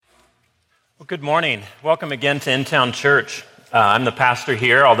Good morning. Welcome again to In-Town Church. I'm the pastor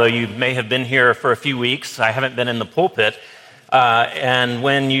here, although you may have been here for a few weeks. I haven't been in the pulpit. And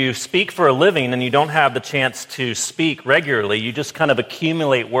when you speak for a living and you don't have the chance to speak regularly, you just kind of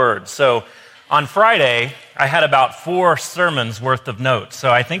accumulate words. So on Friday, I had about 4 sermons worth of notes. So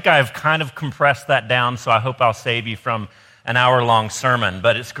I think I've kind of compressed that down, so I hope I'll save you from an hour-long sermon.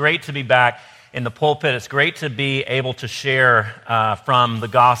 But it's great to be back in the pulpit. It's great to be able to share from the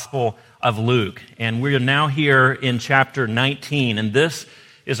Gospel of Luke. And we're now here in chapter 19, and this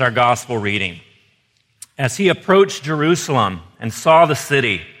is our Gospel reading. As he approached Jerusalem and saw the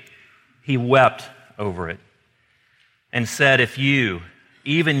city, he wept over it and said, "If you,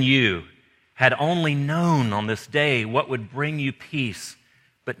 even you, had only known on this day what would bring you peace,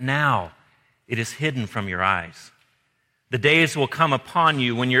 but now it is hidden from your eyes. The days will come upon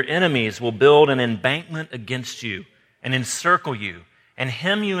you when your enemies will build an embankment against you and encircle you and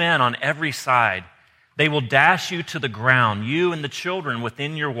hem you in on every side. They will dash you to the ground, you and the children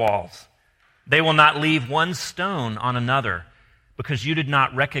within your walls. They will not leave one stone on another, because you did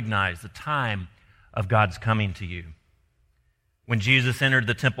not recognize the time of God's coming to you." When Jesus entered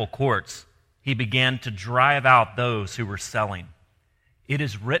the temple courts, he began to drive out those who were selling. "It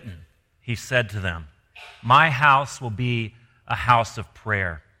is written," he said to them, "My house will be a house of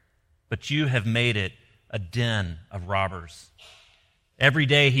prayer, but you have made it a den of robbers." Every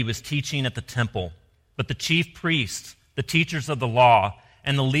day he was teaching at the temple, but the chief priests, the teachers of the law,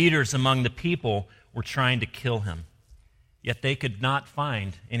 and the leaders among the people were trying to kill him. Yet they could not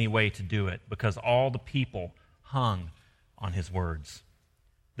find any way to do it, because all the people hung on his words.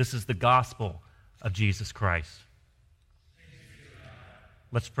 This is the gospel of Jesus Christ.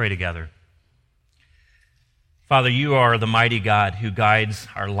 Let's pray together. Father, you are the mighty God who guides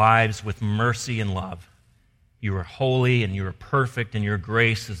our lives with mercy and love. You are holy and you are perfect, and your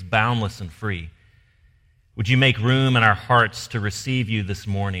grace is boundless and free. Would you make room in our hearts to receive you this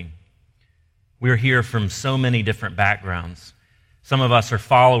morning? We're here from so many different backgrounds. Some of us are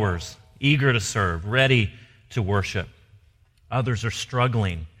followers, eager to serve, ready to worship. Others are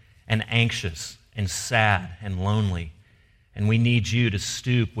struggling and anxious and sad and lonely, and we need you to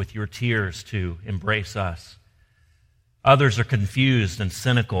stoop with your tears to embrace us. Others are confused and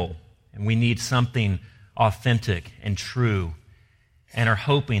cynical, and we need something authentic and true, and are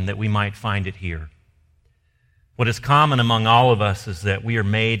hoping that we might find it here. What is common among all of us is that we are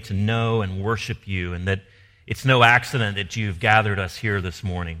made to know and worship you, and that it's no accident that you've gathered us here this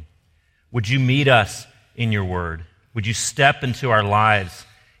morning. Would you meet us in your word? Would you step into our lives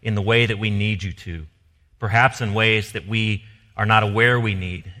in the way that we need you to, perhaps in ways that we are not aware we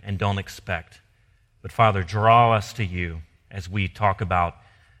need and don't expect? But Father, draw us to you as we talk about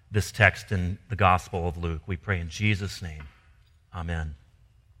this text in the Gospel of Luke. We pray in Jesus' name. Amen.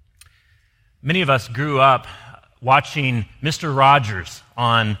 Many of us grew up watching Mr. Rogers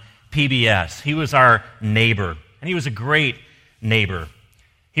on PBS. He was our neighbor, and he was a great neighbor.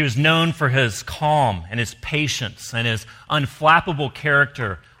 He was known for his calm and his patience and his unflappable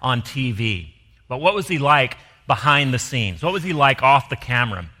character on TV. But what was he like behind the scenes? What was he like off the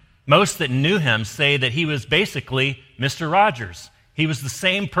camera? Most that knew him say that he was basically Mr. Rogers. He was the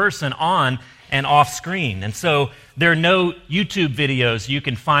same person on and off screen. And so there are no YouTube videos you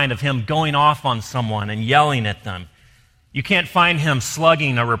can find of him going off on someone and yelling at them. You can't find him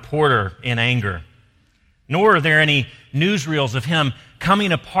slugging a reporter in anger. Nor are there any newsreels of him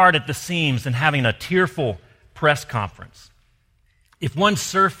coming apart at the seams and having a tearful press conference. If one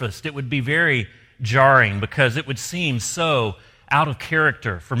surfaced, it would be very jarring, because it would seem so out of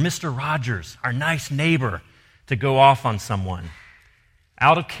character for Mr. Rogers, our nice neighbor, to go off on someone.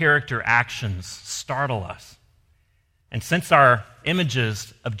 Out-of-character actions startle us. And since our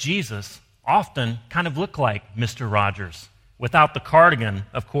images of Jesus often kind of look like Mr. Rogers, without the cardigan,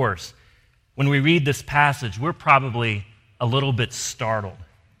 of course, when we read this passage, we're probably a little bit startled.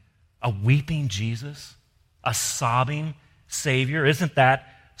 A weeping Jesus? A sobbing Savior? Isn't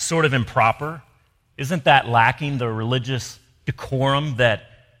that sort of improper? Isn't that lacking the religious decorum that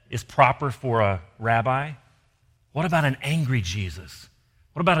is proper for a rabbi? What about an angry Jesus?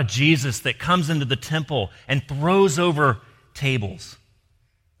 What about a Jesus that comes into the temple and throws over tables?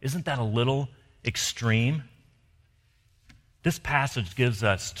 Isn't that a little extreme? This passage gives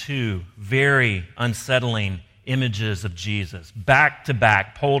us 2 very unsettling images of Jesus, back to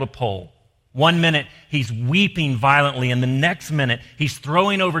back, pole to pole. One minute he's weeping violently, and the next minute he's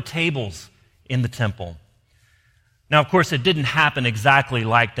throwing over tables in the temple. Now, of course, it didn't happen exactly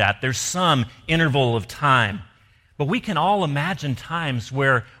like that. There's some interval of time. But we can all imagine times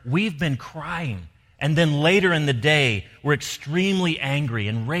where we've been crying And then later in the day, we're extremely angry,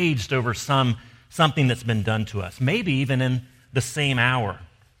 enraged over something that's been done to us, maybe even in the same hour.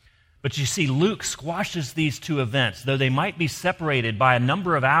 But you see, Luke squashes these two events, though they might be separated by a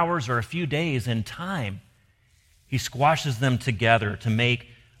number of hours or a few days in time. He squashes them together to make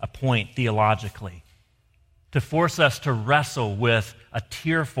a point theologically, to force us to wrestle with a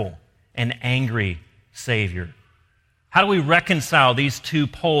tearful and angry Savior. How do we reconcile these two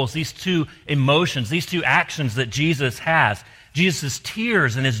poles, these two emotions, these two actions that Jesus has? Jesus'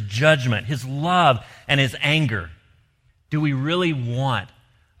 tears and his judgment, his love and his anger. Do we really want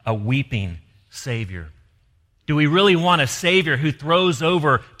a weeping Savior? Do we really want a Savior who throws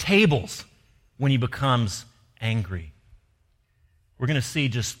over tables when he becomes angry? We're going to see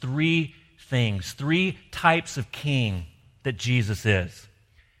just three things, three types of king that Jesus is.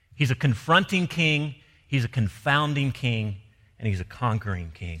 He's a confronting king, he's a confounding king, and he's a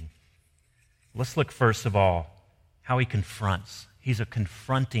conquering king. Let's look first of all how he confronts. He's a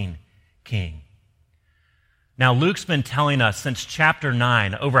confronting king. Now, Luke's been telling us since chapter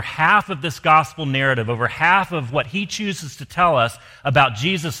 9, over half of this gospel narrative, over half of what he chooses to tell us about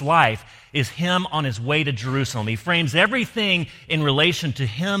Jesus' life is him on his way to Jerusalem. He frames everything in relation to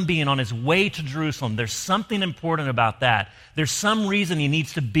him being on his way to Jerusalem. There's something important about that. There's some reason he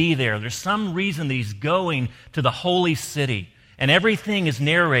needs to be there. There's some reason that he's going to the holy city. And everything is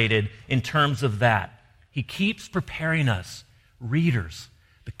narrated in terms of that. He keeps preparing us, readers.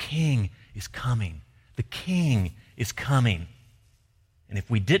 The king is coming. The king is coming. And if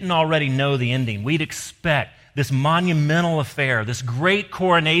we didn't already know the ending, we'd expect this monumental affair, this great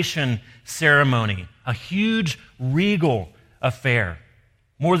coronation ceremony, a huge regal affair,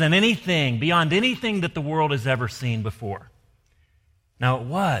 more than anything, beyond anything that the world has ever seen before. Now, it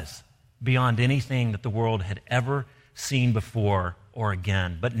was beyond anything that the world had ever seen before or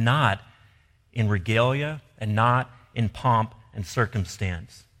again, but not in regalia and not in pomp and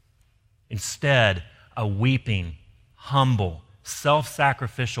circumstance. Instead, a weeping, humble,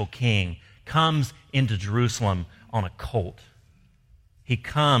 self-sacrificial king comes into Jerusalem on a colt. He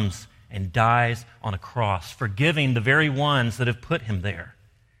comes and dies on a cross, forgiving the very ones that have put him there.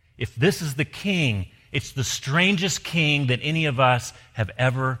 If this is the king, it's the strangest king that any of us have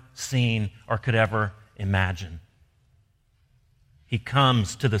ever seen or could ever imagine. He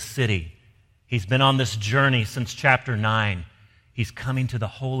comes to the city. He's been on this journey since chapter 9. He's coming to the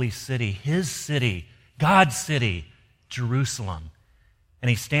holy city, his city, God's city, Jerusalem. And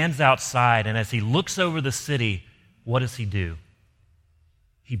he stands outside, and as he looks over the city, what does he do?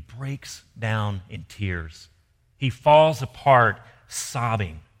 He breaks down in tears. He falls apart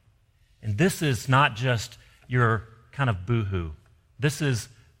sobbing. And this is not just your kind of boohoo. This is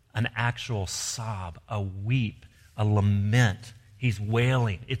an actual sob, a weep, a lament. He's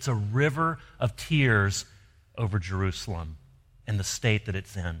wailing. It's a river of tears over Jerusalem and the state that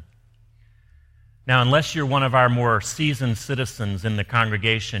it's in. Now, unless you're one of our more seasoned citizens in the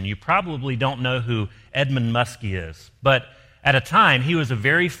congregation, you probably don't know who Edmund Muskie is. But at a time, he was a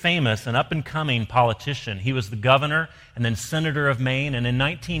very famous and up-and-coming politician. He was the governor and then senator of Maine. And in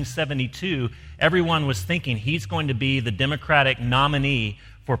 1972, everyone was thinking he's going to be the Democratic nominee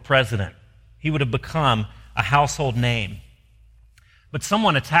for president. He would have become a household name. But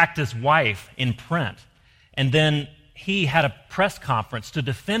someone attacked his wife in print. And then he had a press conference to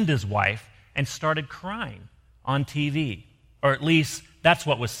defend his wife and started crying on TV. Or at least that's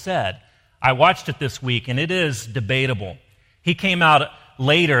what was said. I watched it this week, and it is debatable. He came out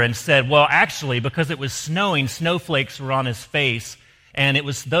later and said, well, actually, because it was snowing, snowflakes were on his face, and it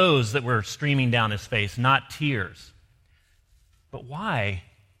was those that were streaming down his face, not tears. But why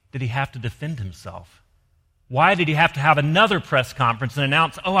did he have to defend himself? Why did he have to have another press conference and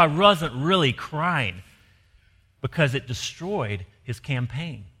announce, oh, I wasn't really crying? Because it destroyed his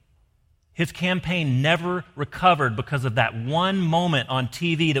campaign. His campaign never recovered because of that one moment on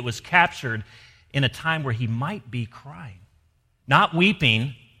TV that was captured in a time where he might be crying. Not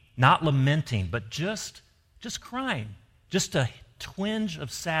weeping, not lamenting, but just crying. Just a twinge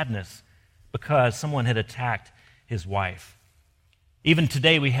of sadness because someone had attacked his wife. Even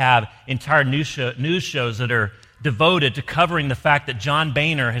today we have entire news shows that are devoted to covering the fact that John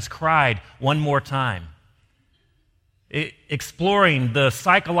Boehner has cried one more time. Exploring the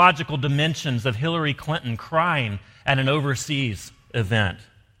psychological dimensions of Hillary Clinton crying at an overseas event.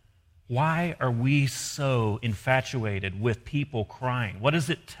 Why are we so infatuated with people crying? What does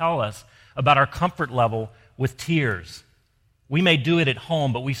it tell us about our comfort level with tears? We may do it at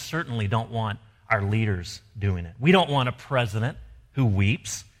home, but we certainly don't want our leaders doing it. We don't want a president who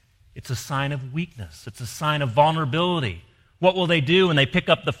weeps. It's a sign of weakness. It's a sign of vulnerability. What will they do when they pick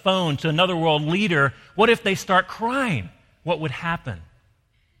up the phone to another world leader? What if they start crying? What would happen?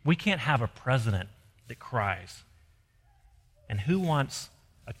 We can't have a president that cries. And who wants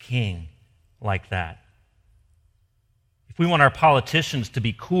a king like that? If we want our politicians to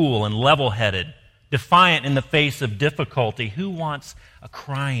be cool and level-headed, defiant in the face of difficulty, who wants a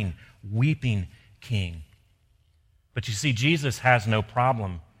crying, weeping king? But you see, Jesus has no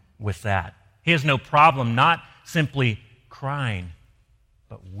problem with that. He has no problem not simply crying,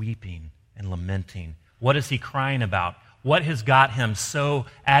 but weeping and lamenting. What is he crying about? What has got him so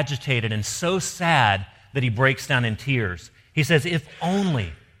agitated and so sad that he breaks down in tears? He says, if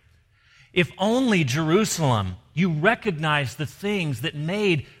only Jerusalem, you recognize the things that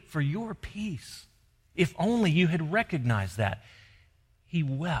made for your peace. If only you had recognized that. He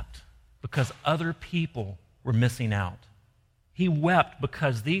wept because other people were missing out. He wept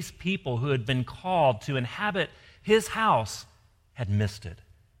because these people who had been called to inhabit his house had missed it.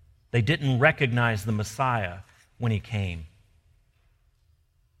 They didn't recognize the Messiah when he came.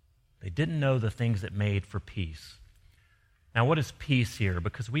 They didn't know the things that made for peace. Now, what is peace here?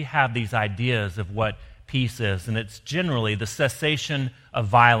 Because we have these ideas of what peace is, and it's generally the cessation of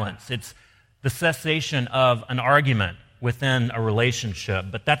violence. It's the cessation of an argument within a relationship,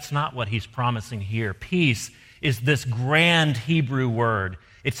 but that's not what he's promising here. Peace is this grand Hebrew word.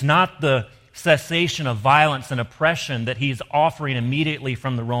 It's not the cessation of violence and oppression that he's offering immediately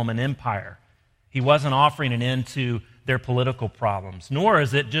from the Roman Empire. He wasn't offering an end to their political problems, nor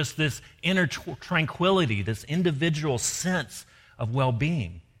is it just this inner tranquility, this individual sense of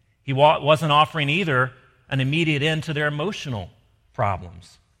well-being. He wasn't offering either an immediate end to their emotional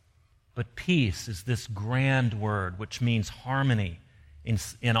problems. But peace is this grand word which means harmony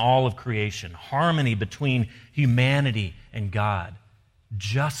in all of creation, harmony between humanity and God,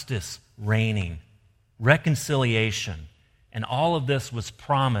 justice reigning, reconciliation. And all of this was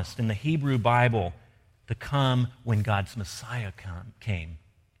promised in the Hebrew Bible to come when God's Messiah came,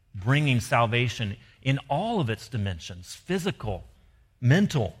 bringing salvation in all of its dimensions, physical,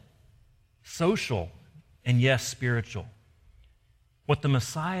 mental, social, and yes, spiritual. What the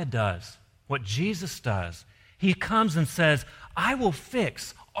Messiah does, what Jesus does, he comes and says, I will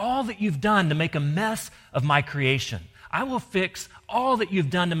fix all that you've done to make a mess of my creation. I will fix all that you've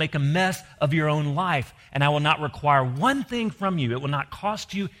done to make a mess of your own life, and I will not require one thing from you. It will not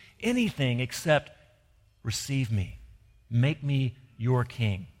cost you anything except receive me. Make me your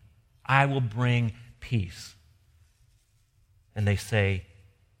king. I will bring peace. And they say,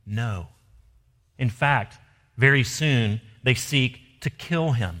 no. In fact, very soon they seek to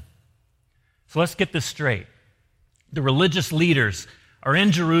kill him. So let's get this straight. The religious leaders are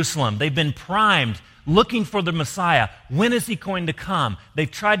in Jerusalem. They've been primed, looking for the Messiah. When is he going to come? They've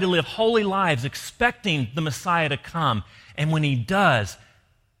tried to live holy lives, expecting the Messiah to come. And when he does,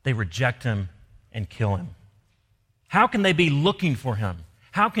 they reject him and kill him. How can they be looking for him?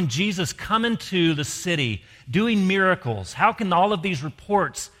 How can Jesus come into the city doing miracles? How can all of these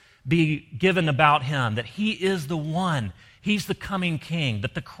reports be given about him, that he is the one, he's the coming king,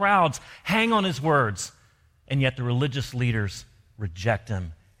 that the crowds hang on his words, and yet the religious leaders reject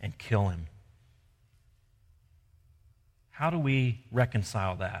him and kill him? How do we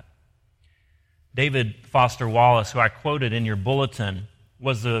reconcile that? David Foster Wallace, who I quoted in your bulletin,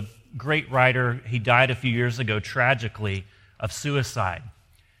 was a great writer. He died a few years ago, tragically, of suicide.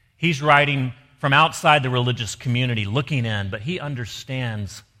 He's writing from outside the religious community, looking in, but he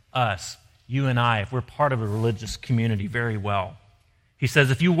understands us, you and I, if we're part of a religious community, very well. He says,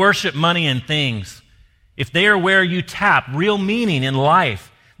 if you worship money and things, if they are where you tap real meaning in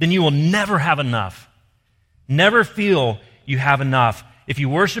life, then you will never have enough. Never feel you have enough. If you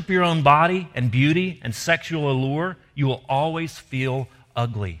worship your own body and beauty and sexual allure, you will always feel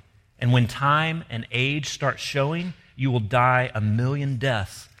ugly. And when time and age start showing, you will die 1,000,000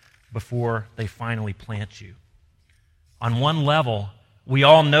 deaths before they finally plant you. On one level, we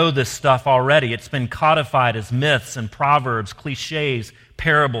all know this stuff already. It's been codified as myths and proverbs, cliches,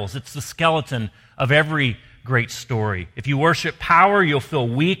 parables. It's the skeleton of every great story. If you worship power, you'll feel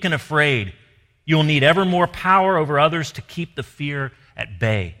weak and afraid. You'll need ever more power over others to keep the fear at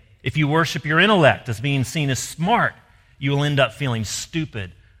bay. If you worship your intellect as being seen as smart, you will end up feeling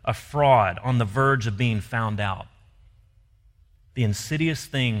stupid, a fraud, on the verge of being found out. The insidious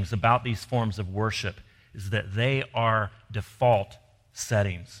things about these forms of worship is that they are default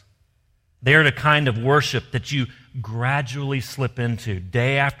settings. They are the kind of worship that you gradually slip into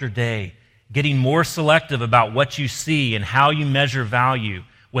day after day, getting more selective about what you see and how you measure value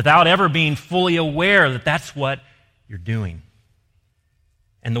without ever being fully aware that that's what you're doing.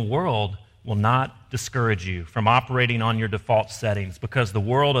 And the world will not discourage you from operating on your default settings, because the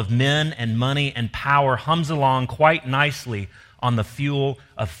world of men and money and power hums along quite nicely on the fuel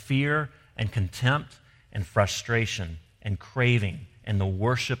of fear and contempt and frustration and craving and the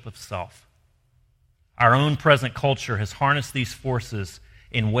worship of self. Our own present culture has harnessed these forces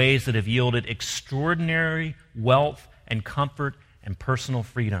in ways that have yielded extraordinary wealth and comfort and personal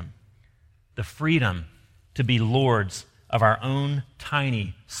freedom. The freedom to be lords of our own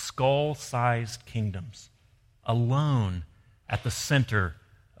tiny, skull-sized kingdoms, alone at the center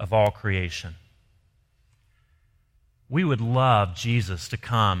of all creation. We would love Jesus to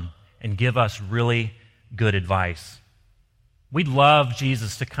come and give us really good advice. We'd love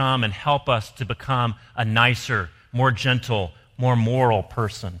Jesus to come and help us to become a nicer, more gentle, more moral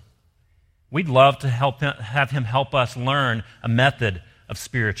person. We'd love to have him help us learn a method of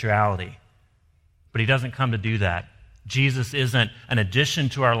spirituality. But he doesn't come to do that. Jesus isn't an addition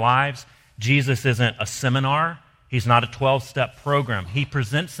to our lives. Jesus isn't a seminar. He's not a 12-step program. He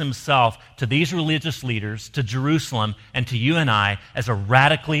presents himself to these religious leaders, to Jerusalem, and to you and I as a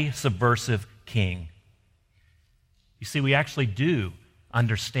radically subversive king. You see, we actually do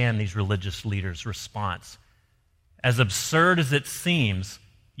understand these religious leaders' response. As absurd as it seems,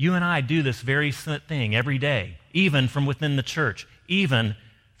 you and I do this very thing every day, even from within the church, even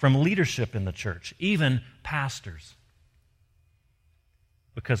from leadership in the church, even pastors.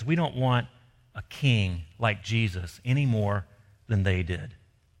 Because we don't want a king like Jesus any more than they did.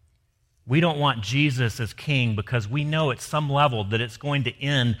 We don't want Jesus as king because we know at some level that it's going to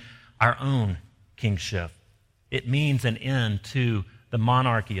end our own kingship. It means an end to the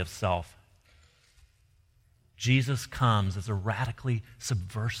monarchy of self. Jesus comes as a radically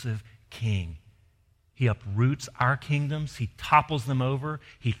subversive king. He uproots our kingdoms. He topples them over.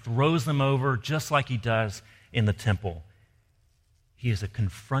 He throws them over just like he does in the temple. He is a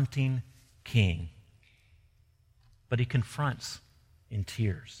confronting king. But he confronts in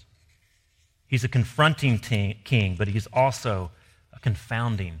tears. He's a confronting king, but he's also a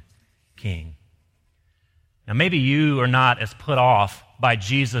confounding king. Now, maybe you are not as put off by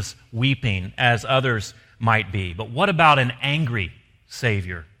Jesus weeping as others might be, but what about an angry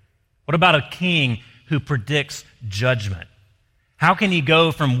Savior? What about a king who predicts judgment? How can he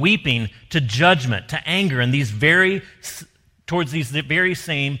go from weeping to judgment, to anger, and towards these very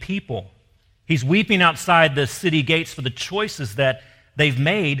same people? He's weeping outside the city gates for the choices that they've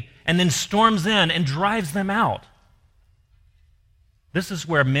made, and then storms in and drives them out. This is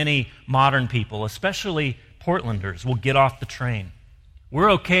where many modern people, especially Portlanders, will get off the train.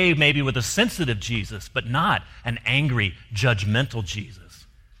 We're okay maybe with a sensitive Jesus, but not an angry, judgmental Jesus.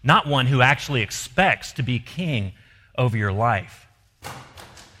 Not one who actually expects to be king over your life.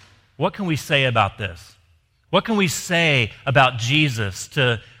 What can we say about this? What can we say about Jesus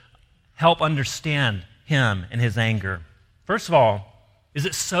to help understand him and his anger? First of all, is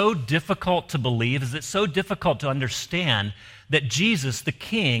it so difficult to believe? Is it so difficult to understand that Jesus, the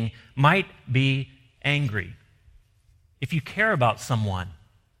king, might be angry? If you care about someone,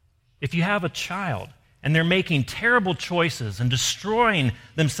 if you have a child and they're making terrible choices and destroying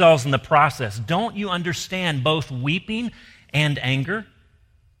themselves in the process, don't you understand both weeping and anger?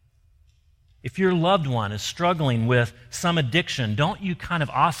 If your loved one is struggling with some addiction, don't you kind of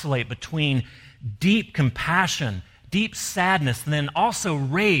oscillate between deep compassion, deep sadness, and then also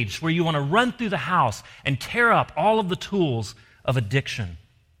rage, where you want to run through the house and tear up all of the tools of addiction?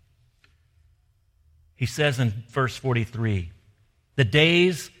 He says in verse 43, "The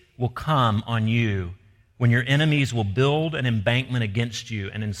days will come on you when your enemies will build an embankment against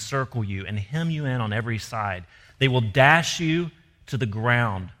you and encircle you and hem you in on every side. They will dash you to the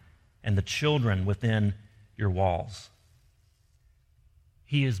ground and the children within your walls."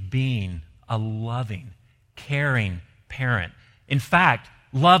 He is being a loving, caring parent. In fact,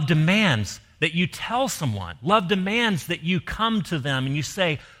 love demands that you tell someone. Love demands that you come to them and you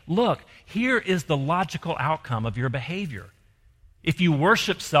say, look, here is the logical outcome of your behavior. If you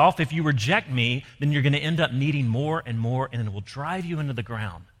worship self, if you reject me, then you're going to end up needing more and more, and it will drive you into the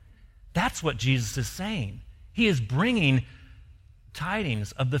ground. That's what Jesus is saying. He is bringing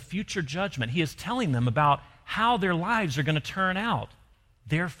tidings of the future judgment. He is telling them about how their lives are going to turn out.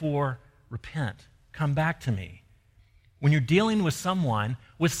 Therefore, repent. Come back to me. When you're dealing with someone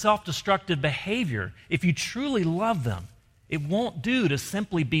with self-destructive behavior, if you truly love them, it won't do to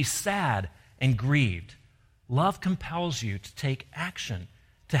simply be sad and grieved. Love compels you to take action,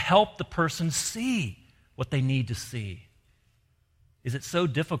 to help the person see what they need to see. Is it so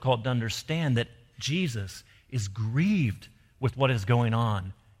difficult to understand that Jesus is grieved with what is going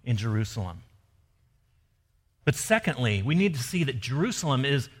on in Jerusalem? But secondly, we need to see that Jerusalem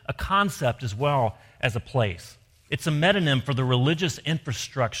is a concept as well as a place. It's a metonym for the religious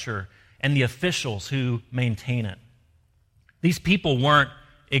infrastructure and the officials who maintain it. These people weren't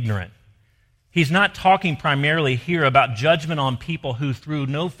ignorant. He's not talking primarily here about judgment on people who, through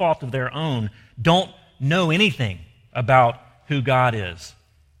no fault of their own, don't know anything about who God is.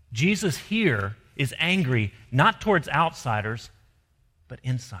 Jesus here is angry not towards outsiders, but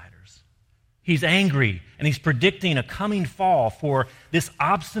insiders. He's angry, and he's predicting a coming fall for this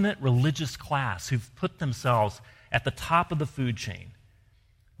obstinate religious class who've put themselves at the top of the food chain.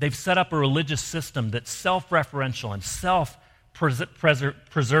 They've set up a religious system that's self-referential and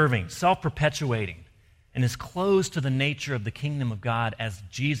self-preserving, self-perpetuating, and is closed to the nature of the kingdom of God as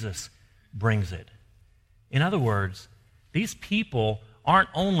Jesus brings it. In other words, these people aren't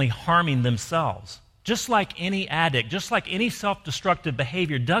only harming themselves. Just like any addict, just like any self-destructive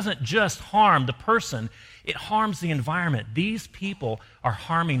behavior doesn't just harm the person, it harms the environment. These people are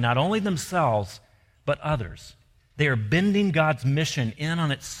harming not only themselves, but others. They are bending God's mission in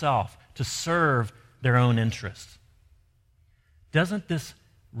on itself to serve their own interests. Doesn't this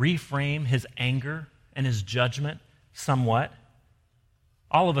reframe his anger and his judgment somewhat?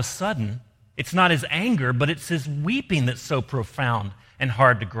 All of a sudden, it's not his anger, but it's his weeping that's so profound and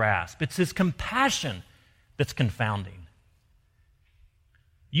hard to grasp. It's his compassion that's confounding.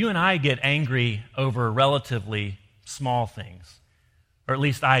 You and I get angry over relatively small things, or at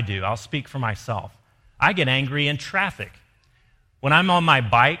least I do. I'll speak for myself. I get angry in traffic. When I'm on my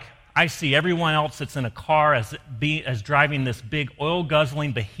bike, I see everyone else that's in a car as driving this big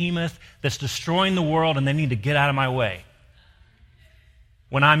oil-guzzling behemoth that's destroying the world, and they need to get out of my way.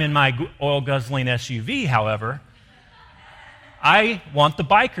 When I'm in my oil-guzzling SUV, however, I want the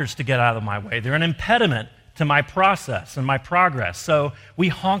bikers to get out of my way. They're an impediment to my process and my progress. So we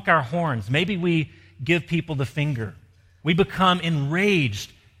honk our horns. Maybe we give people the finger. We become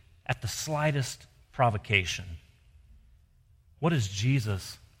enraged at the slightest provocation. What does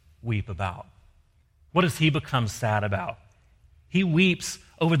Jesus weep about? What does he become sad about? He weeps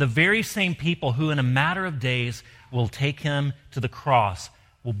over the very same people who in a matter of days will take him to the cross,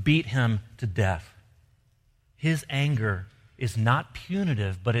 will beat him to death. His anger is not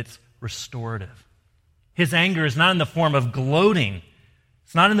punitive, but it's restorative. His anger is not in the form of gloating.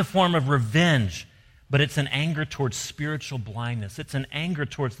 It's not in the form of revenge, but it's an anger towards spiritual blindness. It's an anger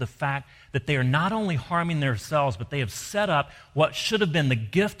towards the fact that they are not only harming themselves, but they have set up what should have been the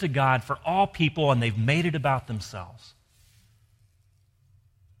gift to God for all people, and they've made it about themselves.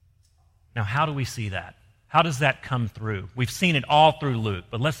 Now, how do we see that? How does that come through? We've seen it all through Luke,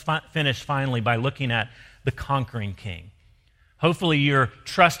 but let's finish finally by looking at the conquering king. Hopefully you're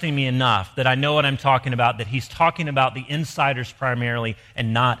trusting me enough that I know what I'm talking about, that he's talking about the insiders primarily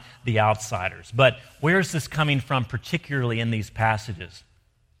and not the outsiders. But where is this coming from, particularly in these passages?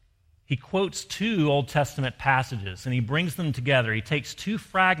 He quotes two Old Testament passages, and he brings them together. He takes two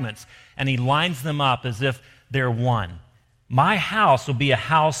fragments, and he lines them up as if they're one. My house will be a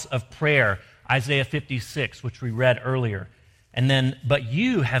house of prayer, Isaiah 56, which we read earlier. And then, but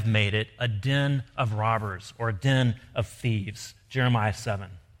you have made it a den of robbers or a den of thieves, Jeremiah 7.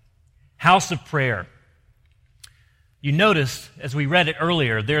 House of prayer. You noticed, as we read it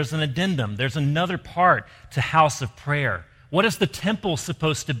earlier, there's an addendum. There's another part to house of prayer. What is the temple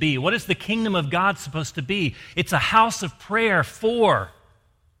supposed to be? What is the kingdom of God supposed to be? It's a house of prayer for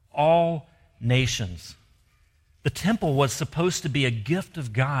all nations. The temple was supposed to be a gift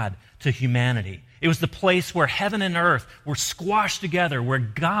of God to humanity. It was the place where heaven and earth were squashed together, where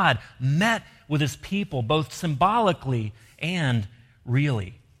God met with his people, both symbolically and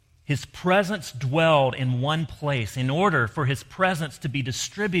really. His presence dwelled in one place in order for his presence to be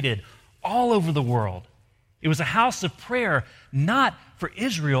distributed all over the world. It was a house of prayer, not for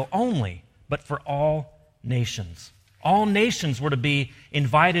Israel only, but for all nations. All nations were to be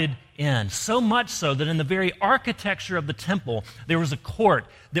invited in, so much so that in the very architecture of the temple, there was a court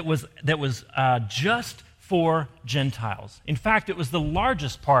that was just for Gentiles. In fact, it was the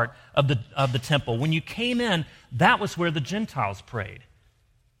largest part of the temple. When you came in, that was where the Gentiles prayed.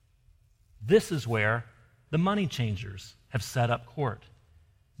 This is where the money changers have set up court.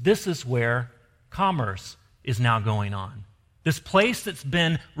 This is where commerce is now going on. This place that's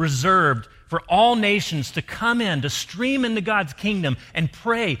been reserved for all nations to come in, to stream into God's kingdom and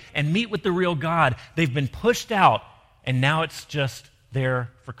pray and meet with the real God. They've been pushed out, and now it's just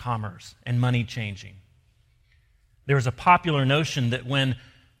there for commerce and money changing. There was a popular notion that when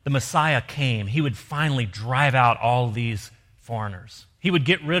the Messiah came, he would finally drive out all these foreigners. He would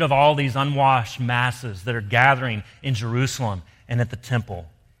get rid of all these unwashed masses that are gathering in Jerusalem and at the temple.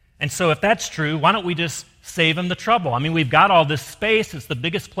 And so if that's true, why don't we just save him the trouble? I mean, we've got all this space. It's the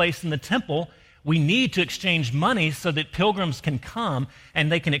biggest place in the temple. We need to exchange money so that pilgrims can come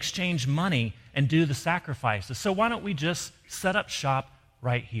and they can exchange money and do the sacrifices. So why don't we just set up shop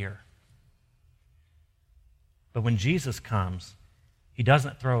right here? But when Jesus comes, he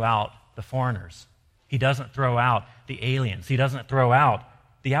doesn't throw out the foreigners. He doesn't throw out the aliens. He doesn't throw out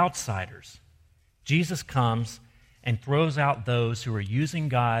the outsiders. Jesus comes and throws out those who are using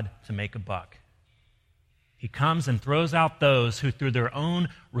God to make a buck. He comes and throws out those who, through their own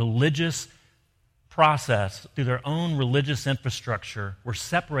religious process, through their own religious infrastructure, were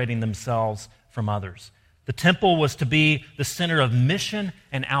separating themselves from others. The temple was to be the center of mission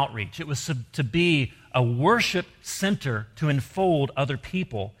and outreach. It was to be a worship center to enfold other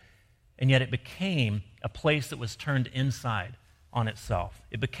people, and yet it became a place that was turned inside on itself.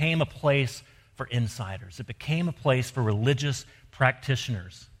 It became a place for insiders. It became a place for religious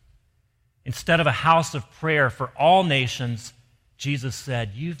practitioners. Instead of a house of prayer for all nations, Jesus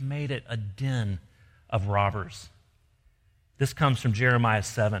said, "You've made it a den of robbers." This comes from Jeremiah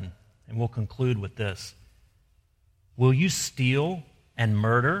 7, and we'll conclude with this. Will you steal and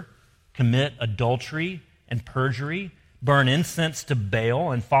murder, commit adultery and perjury, burn incense to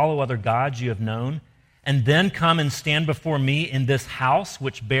Baal and follow other gods you have known, and then come and stand before me in this house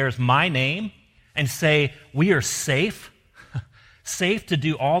which bears my name and say, we are safe, safe to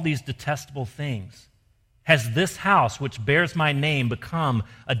do all these detestable things? Has this house which bears my name become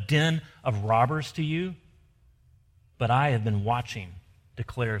a den of robbers to you? But I have been watching,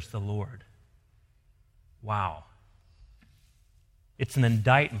 declares the Lord. Wow. It's an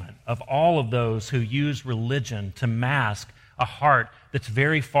indictment of all of those who use religion to mask a heart that's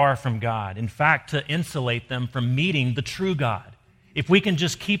very far from God. In fact, to insulate them from meeting the true God. If we can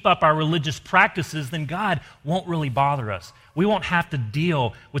just keep up our religious practices, then God won't really bother us. We won't have to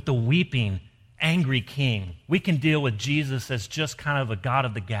deal with the weeping, angry king. We can deal with Jesus as just kind of a God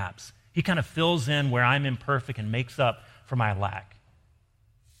of the gaps. He kind of fills in where I'm imperfect and makes up for my lack.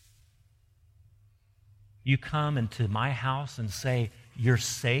 You come into my house and say, you're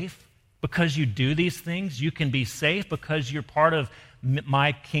safe because you do these things. You can be safe because you're part of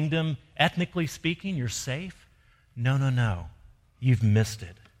my kingdom, ethnically speaking. You're safe. No. You've missed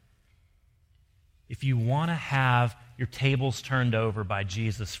it. If you want to have your tables turned over by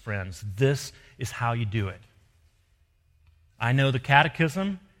Jesus, friends, this is how you do it. I know the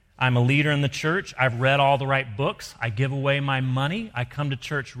catechism. I'm a leader in the church. I've read all the right books. I give away my money. I come to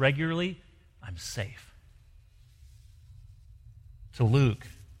church regularly. I'm safe. To Luke,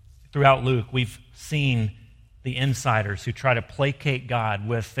 throughout Luke, we've seen the insiders who try to placate God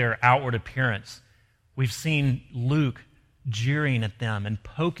with their outward appearance. We've seen Luke jeering at them and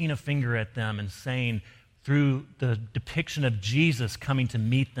poking a finger at them and saying through the depiction of Jesus coming to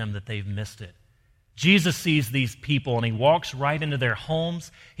meet them that they've missed it. Jesus sees these people and he walks right into their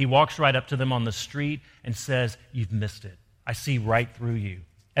homes. He walks right up to them on the street and says, you've missed it. I see right through you.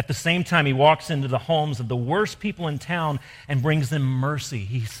 At the same time, he walks into the homes of the worst people in town and brings them mercy.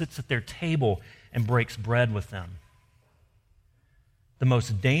 He sits at their table and breaks bread with them. The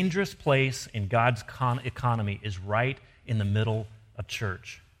most dangerous place in God's economy is right in the middle of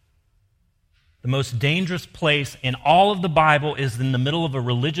church. The most dangerous place in all of the Bible is in the middle of a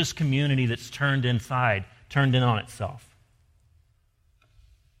religious community that's turned in on itself.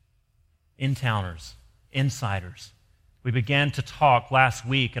 In-towners, insiders. We began to talk last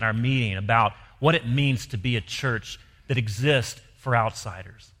week at our meeting about what it means to be a church that exists for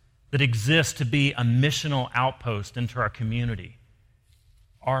outsiders, that exists to be a missional outpost into our community.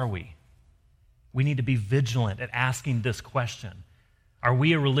 Are we? We need to be vigilant at asking this question. Are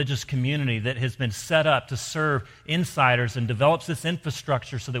we a religious community that has been set up to serve insiders and develops this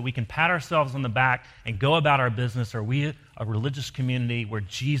infrastructure so that we can pat ourselves on the back and go about our business? Are we a religious community where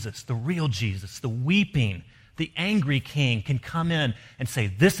Jesus, the real Jesus, the weeping, the angry king, can come in and say,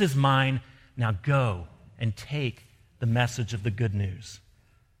 this is mine, now go and take the message of the good news?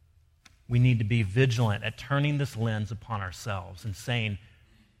 We need to be vigilant at turning this lens upon ourselves and saying,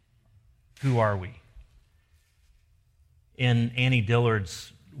 who are we? In Annie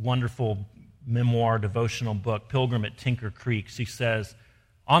Dillard's wonderful memoir devotional book, Pilgrim at Tinker Creek, she says,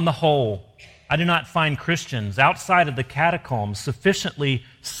 on the whole, I do not find Christians outside of the catacombs sufficiently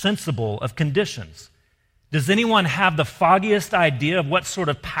sensible of conditions. Does anyone have the foggiest idea of what sort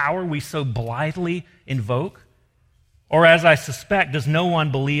of power we so blithely invoke? Or, as I suspect, does no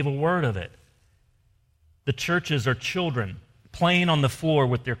one believe a word of it? The churches are children playing on the floor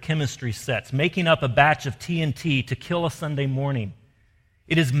with their chemistry sets, making up a batch of TNT to kill a Sunday morning.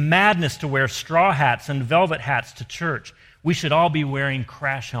 It is madness to wear straw hats and velvet hats to church. We should all be wearing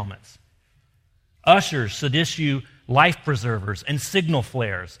crash helmets. Ushers should issue life preservers and signal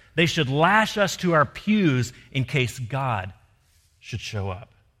flares. They should lash us to our pews in case God should show up.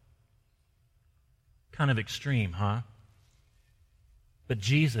 Kind of extreme, huh? But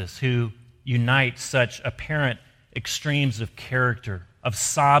Jesus, who unites such apparent extremes of character, of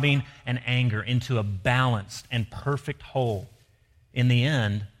sobbing and anger, into a balanced and perfect whole, in the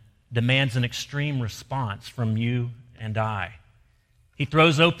end, demands an extreme response from you and I. He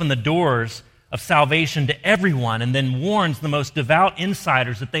throws open the doors of salvation to everyone and then warns the most devout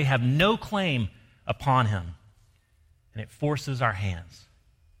insiders that they have no claim upon him. And it forces our hands.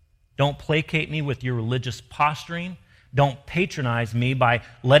 Don't placate me with your religious posturing. Don't patronize me by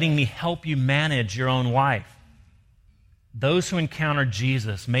letting me help you manage your own life. Those who encounter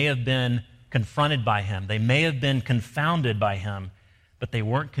Jesus may have been confronted by him. They may have been confounded by him, but they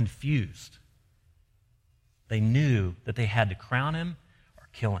weren't confused. They knew that they had to crown him or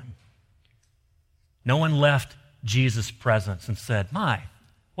kill him. No one left Jesus' presence and said, "My,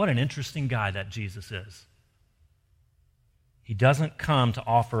 what an interesting guy that Jesus is." He doesn't come to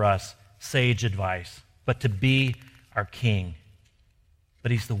offer us sage advice, but to be our king.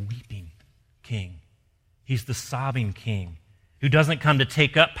 But he's the weeping king. He's the sobbing king who doesn't come to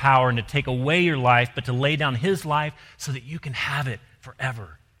take up power and to take away your life, but to lay down his life so that you can have it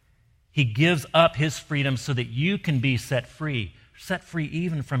forever. He gives up his freedom so that you can be set free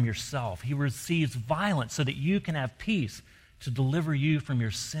even from yourself. He receives violence so that you can have peace, to deliver you from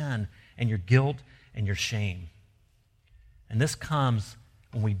your sin and your guilt and your shame. And this comes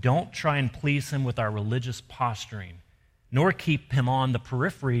when we don't try and please him with our religious posturing, nor keep him on the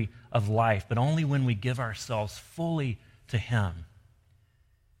periphery of life, but only when we give ourselves fully to him.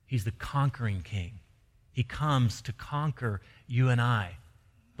 He's the conquering king. He comes to conquer you and I,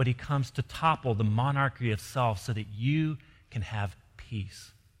 but he comes to topple the monarchy of self so that you can have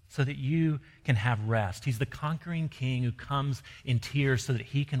peace, so that you can have rest. He's the conquering king who comes in tears so that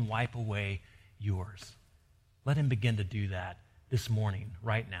he can wipe away yours. Let him begin to do that this morning,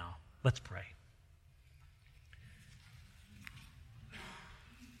 right now. Let's pray.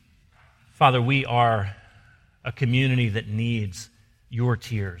 Father, we are a community that needs your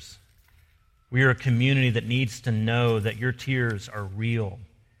tears. We are a community that needs to know that your tears are real,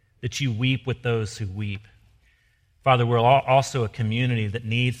 that you weep with those who weep. Father, we're also a community that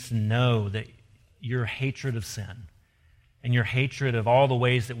needs to know that your hatred of sin and your hatred of all the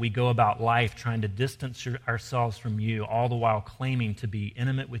ways that we go about life trying to distance ourselves from you, all the while claiming to be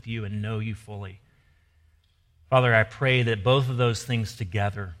intimate with you and know you fully. Father, I pray that both of those things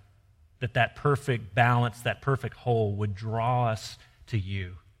together, that perfect balance, that perfect whole would draw us to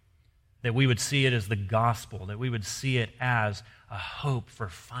you, that we would see it as the gospel, that we would see it as a hope for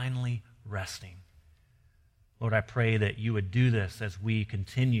finally resting. Lord, I pray that you would do this as we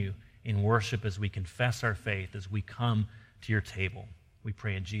continue in worship, as we confess our faith, as we come to your table. We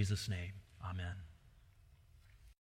pray in Jesus' name. Amen.